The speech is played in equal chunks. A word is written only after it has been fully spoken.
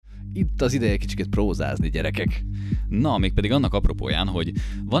itt az ideje kicsit prózázni, gyerekek. Na, mégpedig annak apropóján, hogy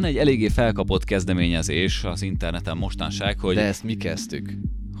van egy eléggé felkapott kezdeményezés az interneten mostanság, hogy... De ezt mi kezdtük?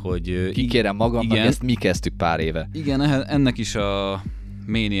 Hogy kikérem magamnak, igen, ezt mi kezdtük pár éve. Igen, ennek is a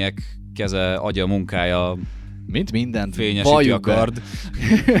Mänieck keze, agya, munkája, mint mindent, fényesíti a kard.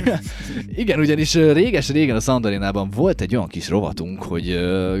 Igen, ugyanis réges-régen a Soundarénában volt egy olyan kis rovatunk, hogy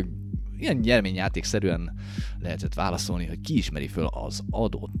ilyen nyereményjátékszerűen lehetett válaszolni, hogy ki ismeri föl az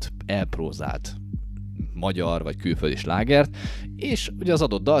adott elprózált magyar vagy külföldi slágert, és ugye az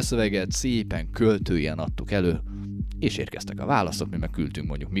adott dalszöveget szépen költően adtuk elő, és érkeztek a válaszok, mi meg küldtünk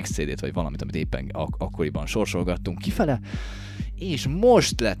mondjuk mix CD-t, vagy valamit, amit éppen akkoriban sorsolgattunk kifele, és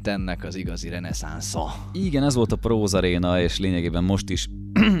most lett ennek az igazi reneszánsza. Igen, ez volt a prózaréna, és lényegében most is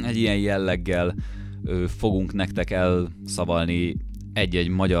egy ilyen jelleggel fogunk nektek elszavalni egy-egy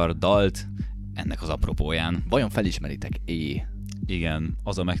magyar dalt ennek az apropóján. Vajon felismeritek Igen,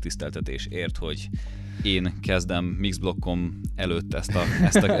 az a megtiszteltetés ért, hogy én kezdem mixblokkom előtt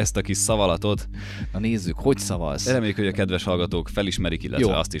ezt a kis szavalatot. Na nézzük, hogy szavalsz. Reméljük, hogy a kedves hallgatók felismerik, illetve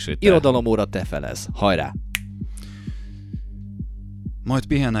jó, azt is, hogy irodalomóra te felez. Hajrá! Majd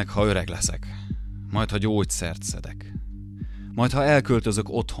pihenek, ha öreg leszek. Majd, ha gyógyszert szedek. Majd, ha elköltözök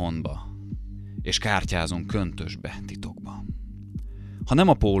otthonba, és kártyázunk köntösbe, titokba. Ha nem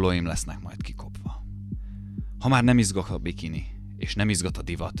a pólóim lesznek majd kikopva. Ha már nem izgat a bikini, és nem izgat a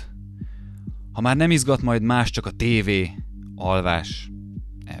divat. Ha már nem izgat majd más, csak a tévé, alvás,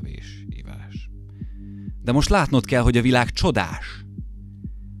 evés, ivás. De most látnod kell, hogy a világ csodás.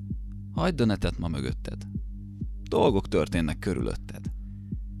 Hagyd a netet ma mögötted. Dolgok történnek körülötted.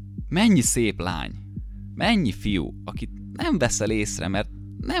 Mennyi szép lány, mennyi fiú, akit nem veszel észre, mert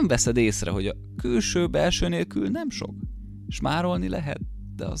nem veszed észre, hogy a külső-belső nélkül nem sok. Smárolni lehet,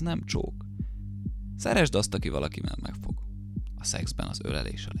 de az nem csók. Szeresd azt, aki valakivel megfog. A szexben az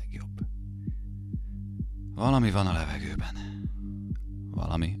ölelés a legjobb. Valami van a levegőben.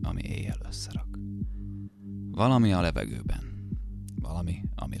 Valami, ami éjjel összerak. Valami a levegőben. Valami,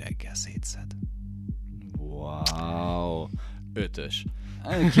 ami reggel szétszed. Wow, 5-ös.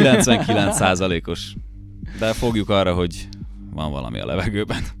 99%-os. De fogjuk arra, hogy van valami a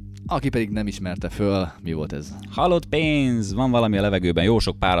levegőben. Aki pedig nem ismerte föl, mi volt ez? Halott pénz, van valami a levegőben, jó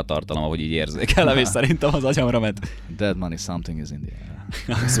sok páratartalom, ahogy így érzékelem, és szerintem az agyamra ment. Dead money, something is in the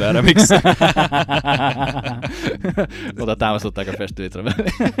air. Swear remix. Oda támasztották a festőlétre.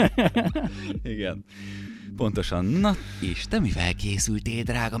 Igen. Pontosan. Na, és te mivel készültél,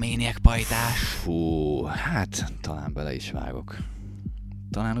 drága Mänieck pajtás? Fú, hát talán bele is vágok.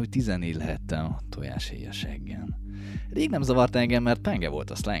 Talán úgy 14 lehettem a tojáshéj a seggen. Rég nem zavart engem, mert penge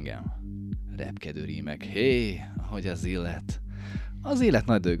volt a szlengem. Repkedő rímek, hé, hogy az illet. Az élet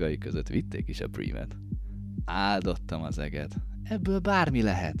nagy dolgai között vitték is a prímet. Áldottam az eget. Ebből bármi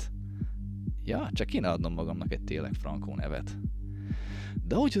lehet. Ja, csak kéne adnom magamnak egy tényleg frankó nevet.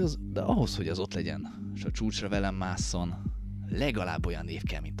 De ahhoz, hogy az ott legyen, és a csúcsra velem másszon, legalább olyan név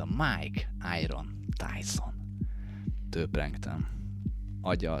kell, mint a Mike, Iron, Tyson. Töprengtem.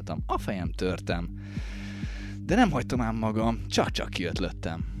 Agyaltam, a fejem törtem. De nem hagytam ám magam, csak-csak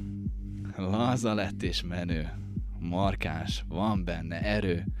kiötlöttem. Laza lett és menő. Markáns, van benne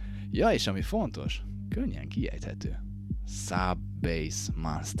erő. Ja, és ami fontos, könnyen kiejthető. Sub-bass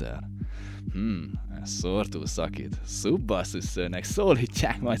monster. Ez szortul szakít. Szubbasszusszőrnek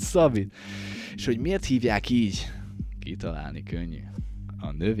szólítják majd Szabit. És hogy miért hívják így? Kitalálni könnyű.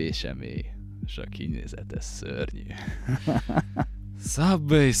 A növése mély, és a kinézete szörnyű.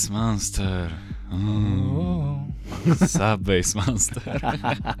 Sub-bass monster. Sub-bass monster.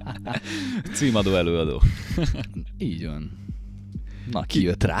 Címadó előadó. Így van. Na, ki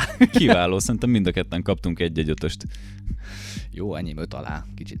jött rá? Kiváló, szerintem mind a ketten kaptunk egy-egy ötöst. Jó, enyém 5 alá.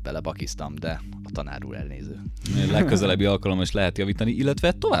 Kicsit belebakiztam, de a tanár úr elnéző. Legközelebbi alkalommal is lehet javítani,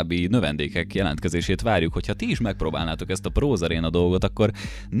 illetve további növendékek jelentkezését várjuk, hogyha ti is megpróbálnátok ezt a prózaréna dolgot, akkor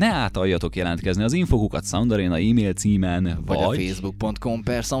ne átaljatok jelentkezni az info@soundaréna e-mail címen, vagy a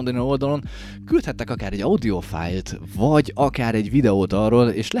facebook.com/soundaréna oldalon. Küldhettek akár egy audiofájlt, vagy akár egy videót arról,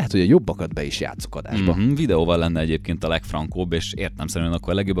 és lehet, hogy a jobbakat be is játszok adásba. Videóval lenne egyébként a legfrankóbb, és értelemszerűen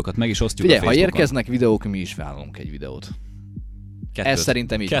akkor a legjobbakat meg is osztjuk. Figyelj, ha érkeznek videók, mi is vállalunk egy videót. Ez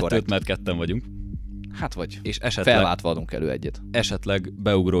szerintem így korrekt. Mert ketten vagyunk. Hát vagy. És esetleg felváltva adunk elő egyet. Esetleg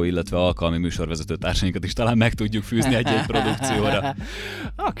beugró, illetve alkalmi műsorvezető társainkat is talán meg tudjuk fűzni egy-egy produkcióra.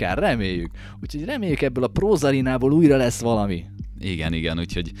 Akár, reméljük. Úgyhogy reméljük ebből a prózarénából újra lesz valami. Igen,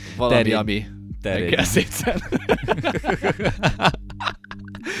 úgyhogy valami, ami reggel szétszen.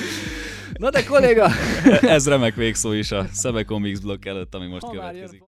 Na de kolléga! Ez remek végszó is a Sebeko mix blokk előtt, ami most következik.